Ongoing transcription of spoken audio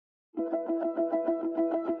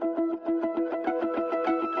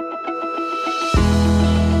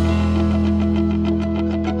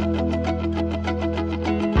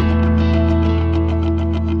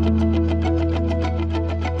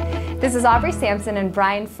is Aubrey Sampson and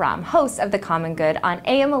Brian Fromm, hosts of The Common Good on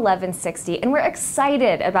AM 1160, and we're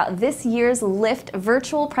excited about this year's Lift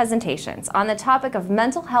virtual presentations on the topic of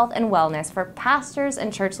mental health and wellness for pastors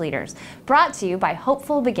and church leaders, brought to you by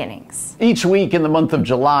Hopeful Beginnings. Each week in the month of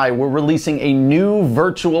July, we're releasing a new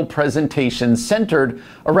virtual presentation centered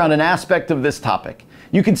around an aspect of this topic.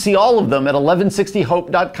 You can see all of them at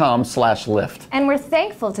 1160hope.com/lift. And we're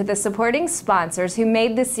thankful to the supporting sponsors who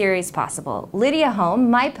made this series possible: Lydia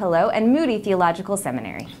Home, MyPillow, and Moody Theological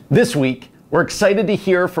Seminary. This week, we're excited to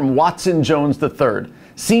hear from Watson Jones III,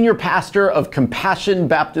 Senior Pastor of Compassion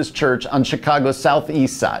Baptist Church on Chicago's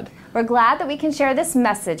Southeast Side. We're glad that we can share this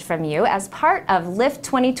message from you as part of Lift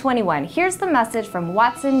 2021. Here's the message from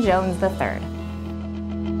Watson Jones III.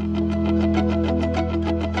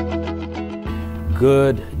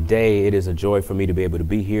 Good day. It is a joy for me to be able to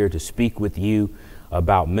be here to speak with you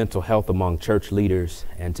about mental health among church leaders.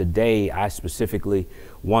 And today I specifically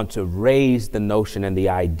want to raise the notion and the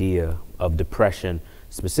idea of depression,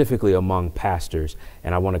 specifically among pastors.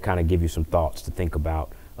 And I want to kind of give you some thoughts to think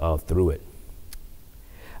about through it.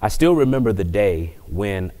 I still remember the day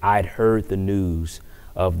when I'd heard the news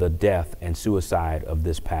of the death and suicide of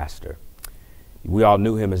this pastor. We all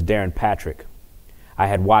knew him as Darren Patrick. I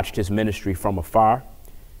had watched his ministry from afar,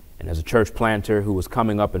 and as a church planter who was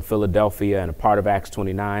coming up in Philadelphia and a part of Acts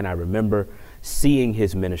 29, I remember seeing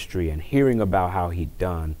his ministry and hearing about how he'd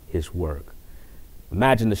done his work.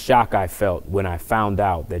 Imagine the shock I felt when I found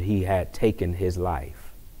out that he had taken his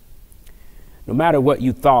life. No matter what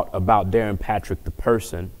you thought about Darren Patrick the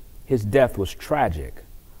person, his death was tragic.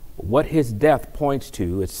 What his death points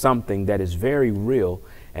to is something that is very real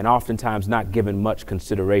and oftentimes not given much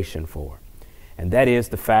consideration for. And that is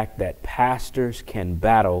the fact that pastors can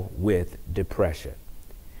battle with depression.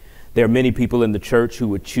 There are many people in the church who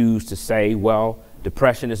would choose to say, well,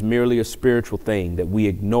 depression is merely a spiritual thing that we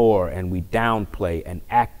ignore and we downplay and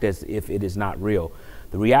act as if it is not real.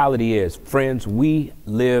 The reality is, friends, we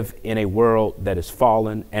live in a world that is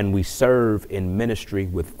fallen, and we serve in ministry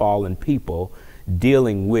with fallen people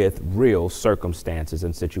dealing with real circumstances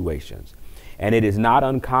and situations. And it is not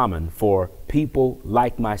uncommon for people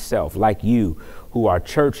like myself, like you, who are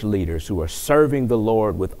church leaders, who are serving the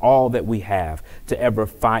Lord with all that we have, to ever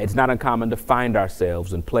find, it's not uncommon to find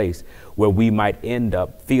ourselves in a place where we might end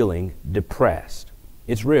up feeling depressed.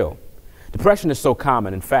 It's real. Depression is so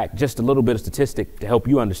common. In fact, just a little bit of statistic to help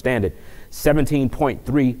you understand it,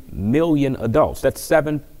 17.3 million adults, that's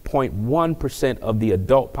 7.1% of the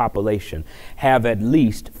adult population, have at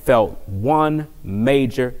least felt one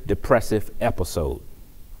major depressive episode.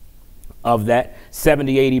 Of that,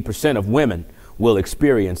 70-80% of women will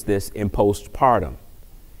experience this in postpartum.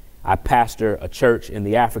 I pastor a church in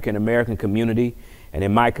the African American community, and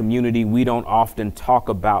in my community, we don't often talk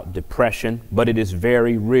about depression, but it is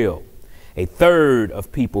very real. A third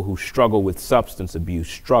of people who struggle with substance abuse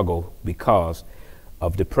struggle because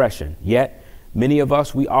of depression. Yet, many of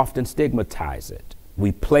us, we often stigmatize it.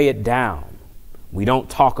 We play it down. We don't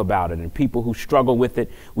talk about it. And people who struggle with it,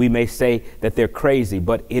 we may say that they're crazy,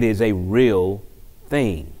 but it is a real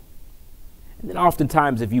thing. And then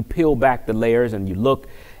oftentimes, if you peel back the layers and you look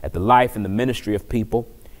at the life and the ministry of people,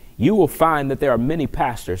 you will find that there are many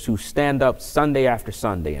pastors who stand up Sunday after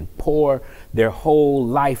Sunday and pour their whole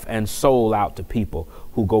life and soul out to people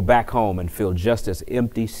who go back home and feel just as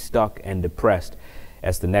empty, stuck, and depressed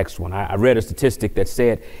as the next one. I read a statistic that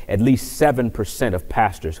said at least 7% of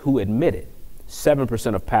pastors who admit it,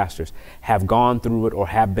 7% of pastors have gone through it or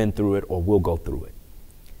have been through it or will go through it.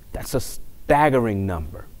 That's a staggering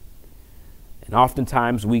number. And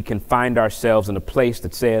oftentimes we can find ourselves in a place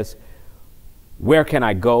that says, where can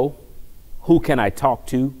I go? Who can I talk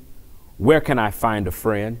to? Where can I find a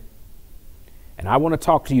friend? And I want to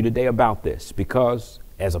talk to you today about this because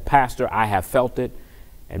as a pastor, I have felt it.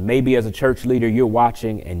 And maybe as a church leader, you're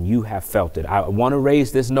watching and you have felt it. I want to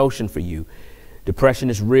raise this notion for you. Depression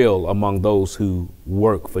is real among those who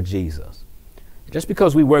work for Jesus. Just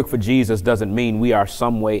because we work for Jesus doesn't mean we are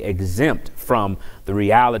some way exempt from the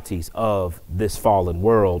realities of this fallen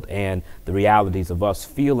world and the realities of us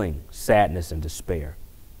feeling sadness and despair.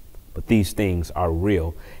 But these things are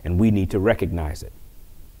real and we need to recognize it.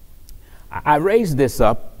 I raise this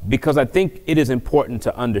up because I think it is important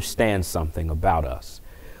to understand something about us.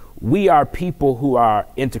 We are people who are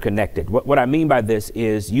interconnected. What I mean by this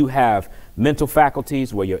is you have mental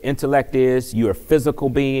faculties where your intellect is, you're a physical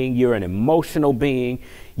being, you're an emotional being,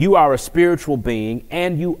 you are a spiritual being,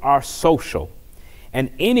 and you are social.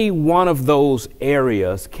 And any one of those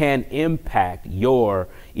areas can impact your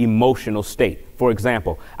emotional state. For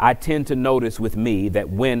example, I tend to notice with me that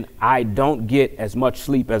when I don't get as much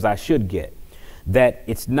sleep as I should get, that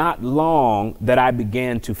it's not long that I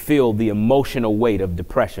began to feel the emotional weight of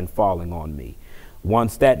depression falling on me.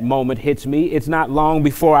 Once that moment hits me, it's not long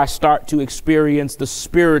before I start to experience the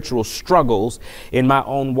spiritual struggles in my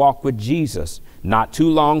own walk with Jesus. Not too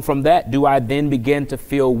long from that do I then begin to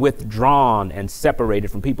feel withdrawn and separated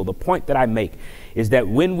from people. The point that I make is that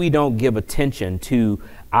when we don't give attention to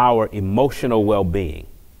our emotional well-being,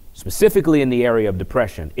 specifically in the area of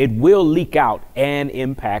depression, it will leak out and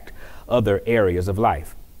impact other areas of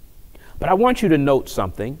life. But I want you to note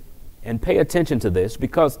something and pay attention to this,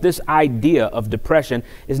 because this idea of depression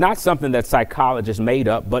is not something that psychologists made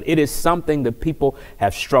up, but it is something that people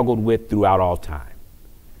have struggled with throughout all time.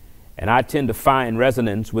 And I tend to find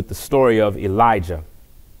resonance with the story of Elijah,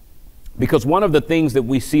 because one of the things that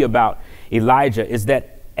we see about Elijah is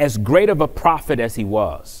that as great of a prophet as he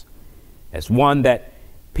was, as one that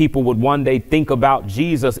people would one day think about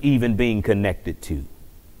Jesus even being connected to,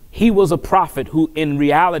 he was a prophet who in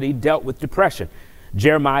reality dealt with depression.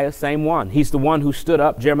 Jeremiah, same one. He's the one who stood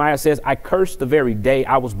up. Jeremiah says, I cursed the very day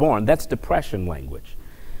I was born. That's depression language.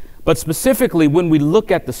 But specifically, when we look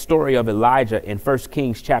at the story of Elijah in 1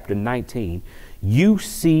 Kings chapter 19, you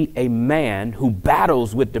see a man who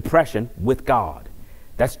battles with depression with God.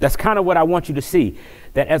 That's kind of what I want you to see,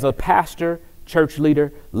 that as a pastor, church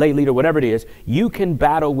leader, lay leader, whatever it is, you can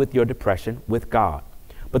battle with your depression with God.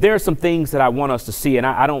 But there are some things that I want us to see, and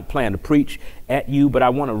I don't plan to preach at you, but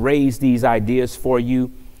I want to raise these ideas for you.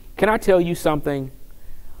 Can I tell you something?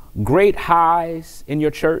 Great highs in your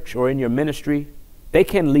church or in your ministry, they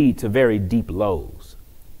can lead to very deep lows.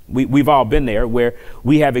 We've all been there, where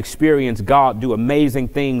we have experienced God do amazing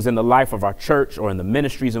things in the life of our church or in the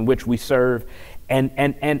ministries in which we serve. And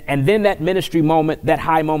then that ministry moment, that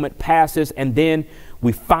high moment passes, and then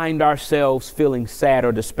we find ourselves feeling sad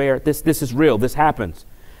or despair. This is real. This happens.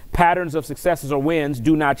 Patterns of successes or wins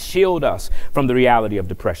do not shield us from the reality of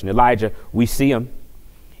depression. Elijah, we see him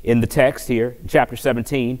in the text here, in chapter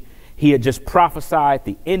 17. He had just prophesied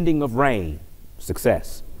the ending of rain,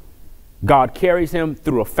 success. God carries him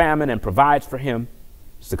through a famine and provides for him,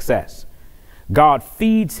 success. God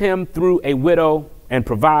feeds him through a widow and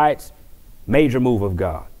provides, major move of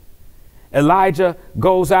God. Elijah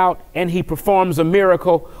goes out and he performs a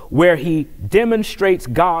miracle where he demonstrates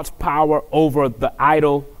God's power over the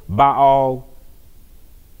idol Baal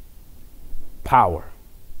power.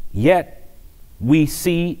 Yet we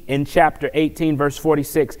see in chapter 18, verse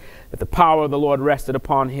 46, that the power of the Lord rested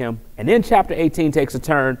upon him. And then chapter 18 takes a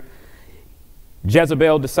turn.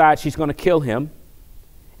 Jezebel decides she's going to kill him.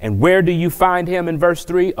 And where do you find him in verse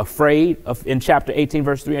 3? Afraid of, in chapter 18,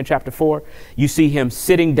 verse 3 and chapter 4. You see him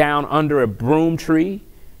sitting down under a broom tree,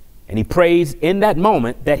 and he prays in that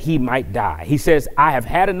moment that he might die. He says, I have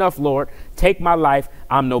had enough, Lord. Take my life.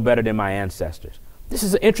 I'm no better than my ancestors. This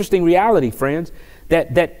is an interesting reality, friends,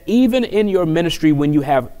 that even in your ministry, when you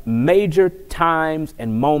have major times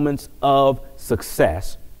and moments of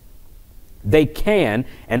success, they can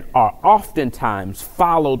and are oftentimes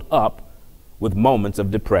followed up with moments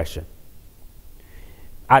of depression.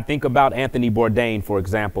 I think about Anthony Bourdain, for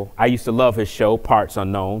example. I used to love his show, Parts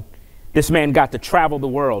Unknown. This man got to travel the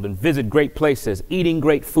world and visit great places, eating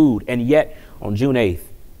great food, and yet on June 8th,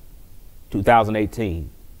 2018,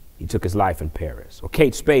 he took his life in Paris. Or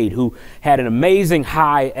Kate Spade, who had an amazing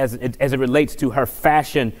high as it relates to her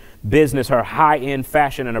fashion business, her high-end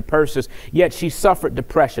fashion and her purses, yet she suffered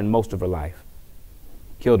depression most of her life,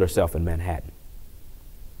 killed herself in Manhattan.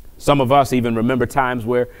 Some of us even remember times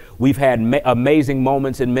where we've had amazing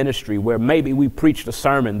moments in ministry where maybe we preached a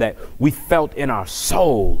sermon that we felt in our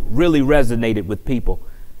soul really resonated with people.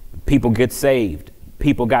 People get saved.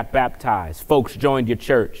 People got baptized. Folks joined your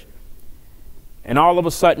church. And all of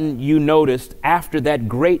a sudden you noticed after that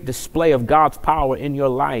great display of God's power in your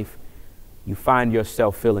life, you find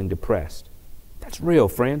yourself feeling depressed. That's real,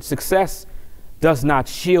 friends. Success does not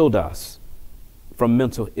shield us from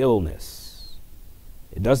mental illness.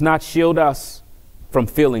 It does not shield us from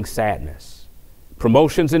feeling sadness.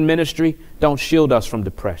 Promotions in ministry don't shield us from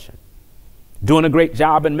depression. Doing a great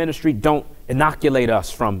job in ministry don't inoculate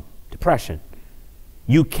us from depression.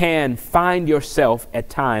 You can find yourself at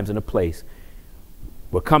times in a place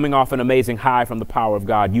where, coming off an amazing high from the power of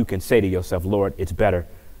God, you can say to yourself, Lord, it's better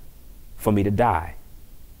for me to die.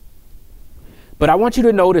 But I want you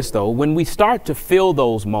to notice, though, when we start to feel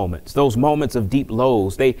those moments of deep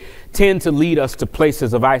lows, they tend to lead us to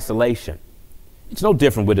places of isolation. It's no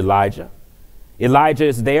different with Elijah. Elijah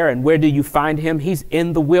is there, and where do you find him? He's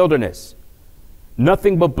in the wilderness.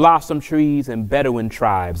 Nothing but blossom trees and Bedouin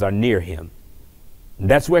tribes are near him. And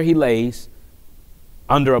that's where he lays,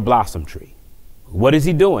 under a blossom tree. What is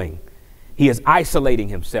he doing? He is isolating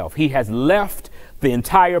himself. He has left the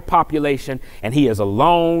entire population, and he is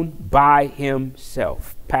alone by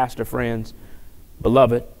himself. Pastor friends,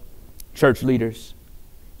 beloved, church leaders,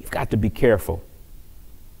 you've got to be careful.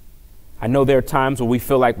 I know there are times where we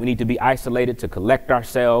feel like we need to be isolated to collect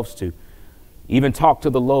ourselves, to even talk to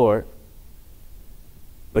the Lord.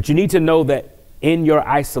 But you need to know that in your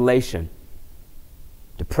isolation,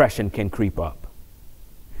 depression can creep up.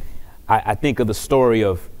 I think of the story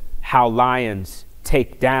of how lions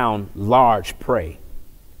take down large prey.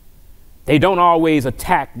 They don't always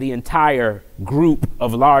attack the entire group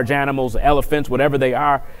of large animals, elephants, whatever they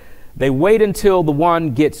are. They wait until the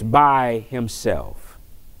one gets by himself,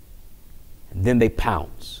 and then they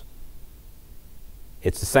pounce.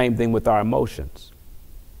 It's the same thing with our emotions.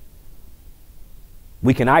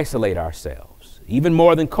 We can isolate ourselves, even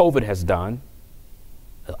more than COVID has done.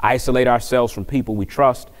 Isolate ourselves from people we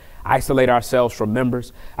trust, isolate ourselves from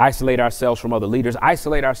members, isolate ourselves from other leaders,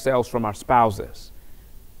 isolate ourselves from our spouses.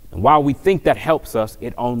 And while we think that helps us,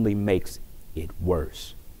 it only makes it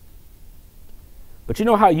worse. But you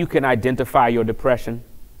know how you can identify your depression,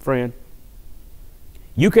 friend?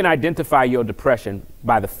 You can identify your depression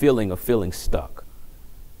by the feeling of feeling stuck.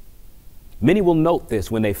 Many will note this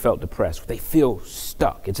when they felt depressed. They feel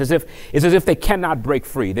stuck. It's as if they cannot break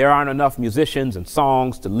free. There aren't enough musicians and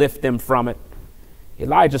songs to lift them from it.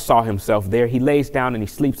 Elijah saw himself there. He lays down and he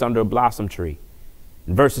sleeps under a blossom tree.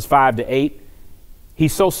 In verses 5-8,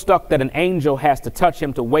 he's so stuck that an angel has to touch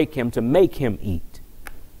him to wake him, to make him eat.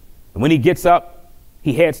 And when he gets up,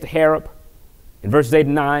 he heads to Horeb. In verses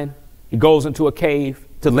 8-9, he goes into a cave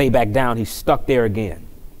to lay back down. He's stuck there again.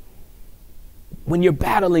 When you're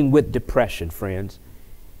battling with depression, friends,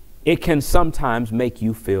 it can sometimes make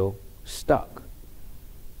you feel stuck.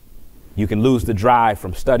 You can lose the drive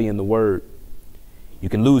from studying the Word. You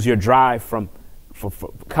can lose your drive for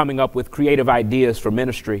coming up with creative ideas for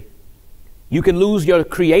ministry. You can lose your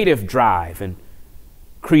creative drive in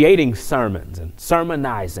creating sermons and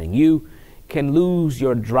sermonizing. You can lose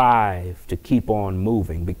your drive to keep on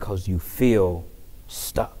moving because you feel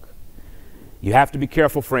stuck. You have to be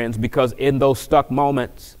careful, friends, because in those stuck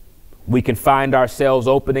moments, we can find ourselves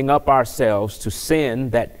opening up ourselves to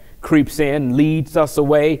sin that creeps in, leads us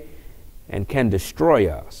away, and can destroy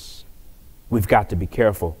us. We've got to be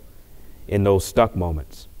careful in those stuck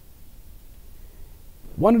moments.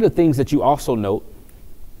 One of the things that you also note,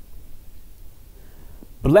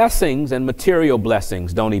 blessings and material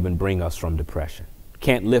blessings don't even bring us from depression,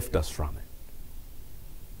 can't lift us from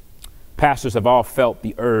it. Pastors have all felt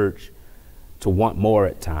the urge to want more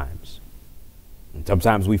at times. And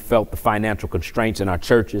sometimes we felt the financial constraints in our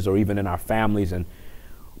churches or even in our families, and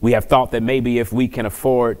we have thought that maybe if we can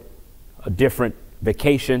afford a different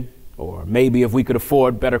vacation, or maybe if we could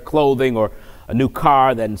afford better clothing or a new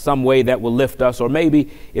car, that in some way that will lift us, or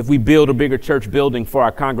maybe if we build a bigger church building for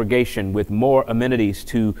our congregation with more amenities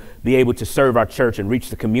to be able to serve our church and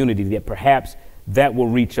reach the community, that perhaps that will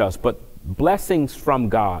reach us. But blessings from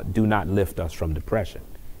God do not lift us from depression.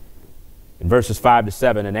 In verses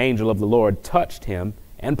 5-7, an angel of the Lord touched him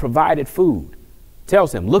and provided food.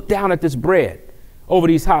 Tells him, look down at this bread over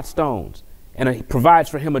these hot stones. And he provides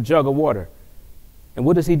for him a jug of water. And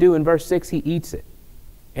what does he do in verse 6? He eats it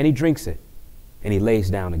and he drinks it and he lays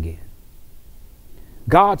down again.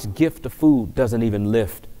 God's gift of food doesn't even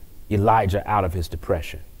lift Elijah out of his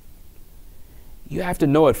depression. You have to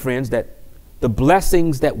know it, friends, that the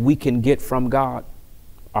blessings that we can get from God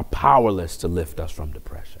are powerless to lift us from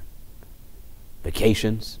depression.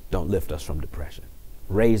 Vacations don't lift us from depression.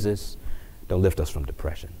 Raises don't lift us from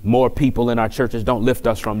depression. More people in our churches don't lift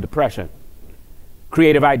us from depression.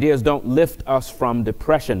 Creative ideas don't lift us from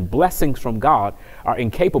depression. Blessings from God are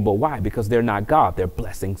incapable. Why? Because they're not God. They're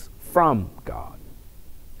blessings from God.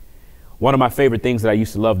 One of my favorite things that I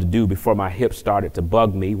used to love to do before my hips started to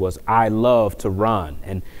bug me was I love to run.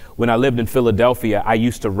 And when I lived in Philadelphia, I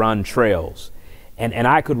used to run trails. And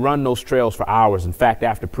I could run those trails for hours. In fact,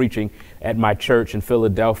 after preaching at my church in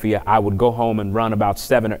Philadelphia, I would go home and run about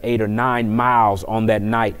 7 or 8 or 9 miles on that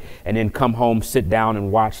night and then come home, sit down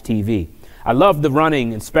and watch TV. I loved the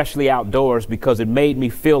running, especially outdoors, because it made me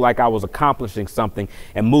feel like I was accomplishing something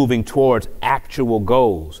and moving towards actual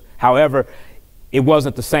goals. However, it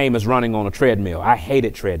wasn't the same as running on a treadmill. I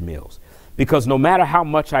hated treadmills because no matter how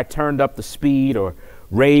much I turned up the speed or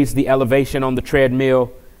raised the elevation on the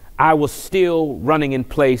treadmill, I was still running in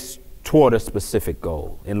place toward a specific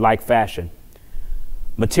goal. In like fashion,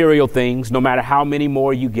 material things, no matter how many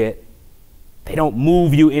more you get, they don't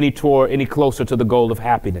move you any closer to the goal of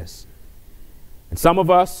happiness. And some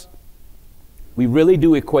of us, we really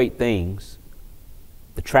do equate things,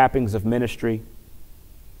 the trappings of ministry,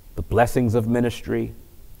 the blessings of ministry,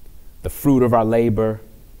 the fruit of our labor.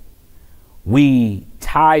 We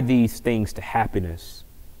tie these things to happiness,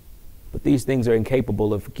 but these things are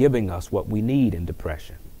incapable of giving us what we need in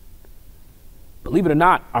depression. Believe it or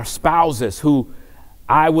not, our spouses, who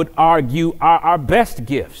I would argue are our best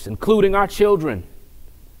gifts, including our children,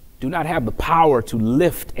 do not have the power to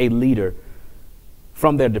lift a leader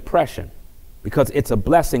from their depression, because it's a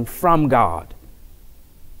blessing from God.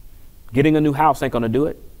 Getting a new house ain't going to do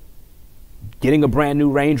it. Getting a brand new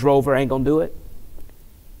Range Rover ain't going to do it.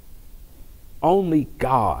 Only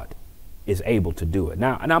God is able to do it.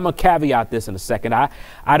 Now, and I'm going to caveat this in a second.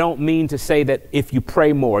 I don't mean to say that if you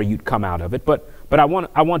pray more, you'd come out of it, but I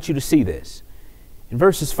want you to see this. In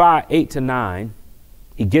verses 8 to 9,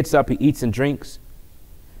 he gets up, he eats and drinks.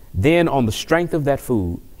 Then on the strength of that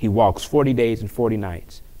food, he walks 40 days and 40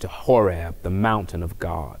 nights to Horeb, the mountain of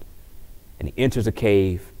God. And he enters a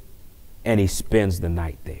cave and he spends the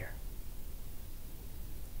night there.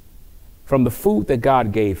 From the food that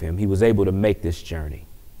God gave him, he was able to make this journey.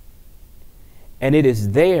 And it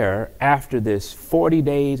is there, after this 40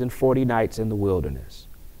 days and 40 nights in the wilderness,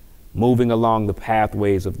 moving along the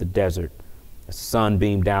pathways of the desert, a sun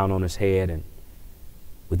beamed down on his head, and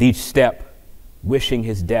with each step, wishing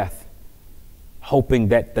his death, hoping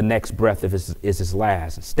that the next breath is his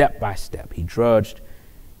last. And step by step, he trudged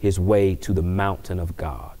his way to the mountain of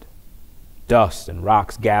God. Dust and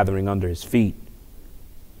rocks gathering under his feet.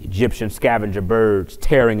 Egyptian scavenger birds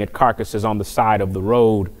tearing at carcasses on the side of the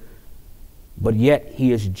road. But yet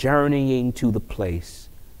he is journeying to the place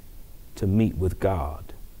to meet with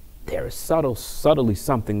God. There is subtly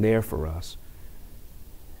something there for us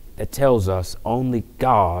that tells us only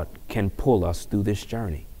God can pull us through this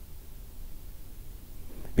journey.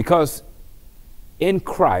 Because in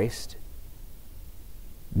Christ,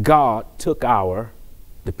 God took our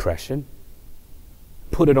depression,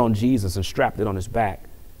 put it on Jesus and strapped it on his back.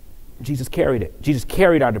 Jesus carried it. Jesus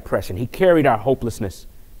carried our depression. He carried our hopelessness.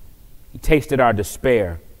 He tasted our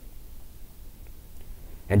despair.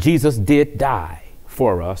 And Jesus did die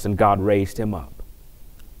for us, and God raised him up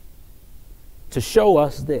to show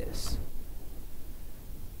us this,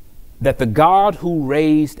 that the God who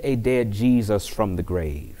raised a dead Jesus from the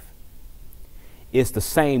grave is the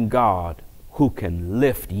same God who can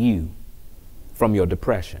lift you from your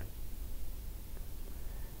depression.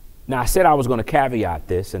 Now, I said I was going to caveat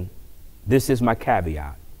this, and this is my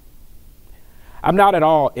caveat. I'm not at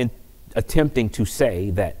all attempting to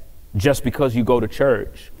say that just because you go to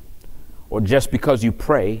church or just because you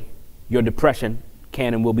pray, your depression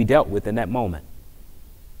can and will be dealt with in that moment.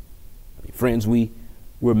 I mean, friends,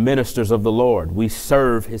 we're ministers of the Lord. We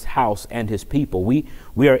serve his house and his people. We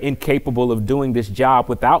are incapable of doing this job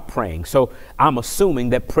without praying. So I'm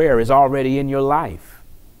assuming that prayer is already in your life.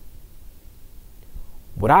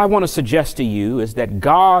 What I want to suggest to you is that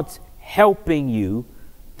God's helping you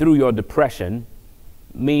through your depression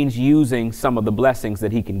means using some of the blessings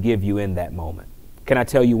that he can give you in that moment. Can I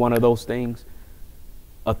tell you one of those things?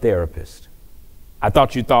 A therapist. I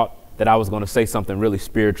thought you thought that I was going to say something really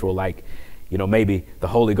spiritual, like, maybe the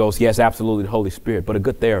Holy Ghost. Yes, absolutely, the Holy Spirit, but a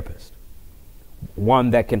good therapist.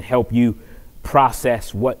 One that can help you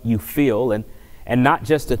process what you feel, and not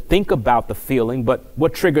just to think about the feeling, but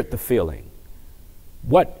what triggered the feeling.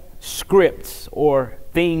 What scripts or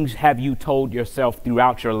things have you told yourself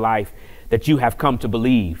throughout your life that you have come to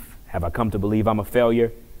believe? Have I come to believe I'm a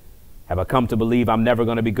failure? Have I come to believe I'm never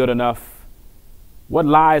going to be good enough? What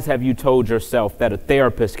lies have you told yourself that a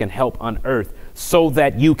therapist can help unearth so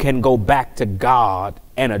that you can go back to God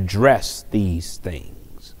and address these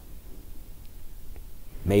things?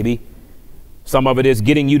 Maybe some of it is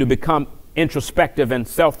getting you to become introspective and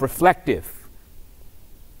self-reflective,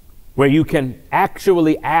 where you can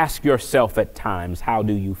actually ask yourself at times, how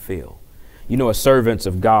do you feel? As servants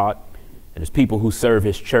of God and as people who serve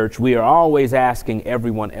his church, we are always asking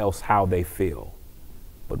everyone else how they feel.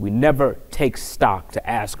 But we never take stock to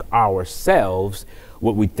ask ourselves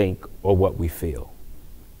what we think or what we feel.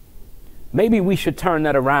 Maybe we should turn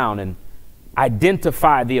that around and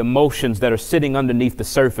identify the emotions that are sitting underneath the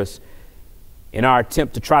surface in our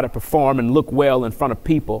attempt to try to perform and look well in front of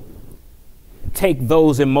people. Take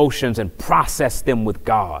those emotions and process them with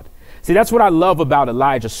God. See, that's what I love about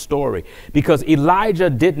Elijah's story, because Elijah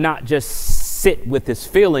did not just sit with his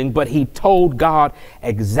feeling, but he told God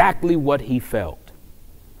exactly what he felt.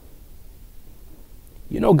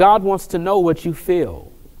 God wants to know what you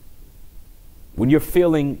feel. When you're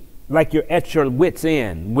feeling like you're at your wit's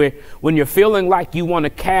end, when you're feeling like you want to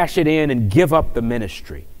cash it in and give up the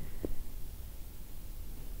ministry,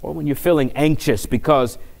 or when you're feeling anxious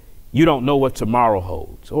because you don't know what tomorrow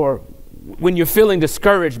holds, or when you're feeling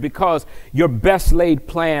discouraged because your best laid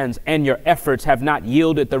plans and your efforts have not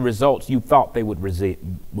yielded the results you thought they would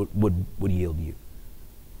yield you.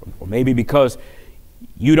 Or maybe because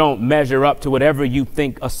you don't measure up to whatever you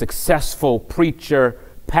think a successful preacher,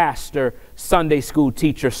 pastor, Sunday school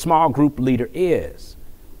teacher, small group leader is.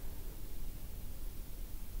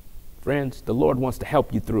 Friends, the Lord wants to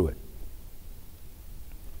help you through it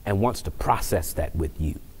and wants to process that with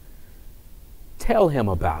you. Tell him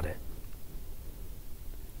about it.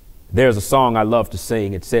 There's a song I love to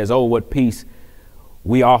sing. It says, "Oh, what peace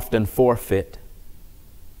we often forfeit,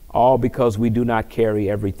 all because we do not carry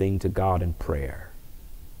everything to God in prayer."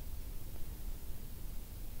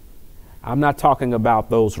 I'm not talking about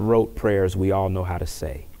those rote prayers we all know how to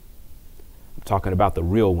say. I'm talking about the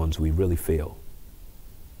real ones we really feel.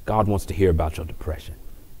 God wants to hear about your depression.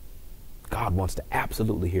 God wants to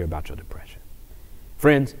absolutely hear about your depression.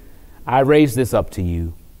 Friends, I raise this up to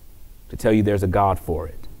you to tell you there's a God for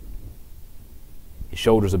it. His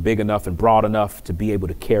shoulders are big enough and broad enough to be able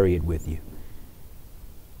to carry it with you.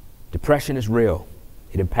 Depression is real.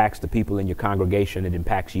 It impacts the people in your congregation. It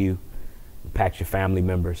impacts you, impacts your family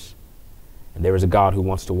members. And there is a God who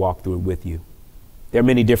wants to walk through it with you. There are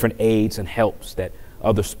many different aids and helps that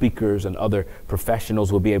other speakers and other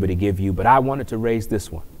professionals will be able to give you, but I wanted to raise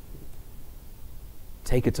this one.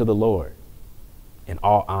 Take it to the Lord in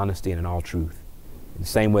all honesty and in all truth, in the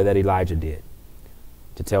same way that Elijah did,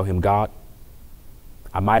 to tell him, God,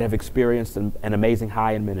 I might have experienced an amazing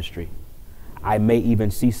high in ministry. I may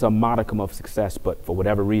even see some modicum of success, but for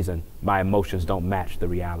whatever reason, my emotions don't match the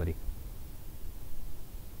reality.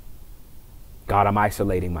 God, I'm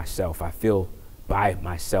isolating myself. I feel by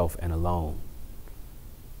myself and alone.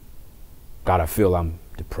 God, I feel I'm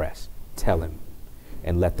depressed. Tell him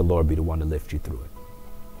and let the Lord be the one to lift you through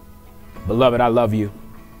it. Beloved, I love you.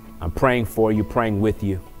 I'm praying for you, praying with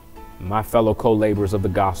you. My fellow co-laborers of the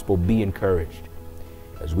gospel, be encouraged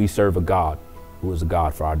as we serve a God who is a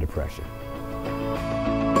God for our depression.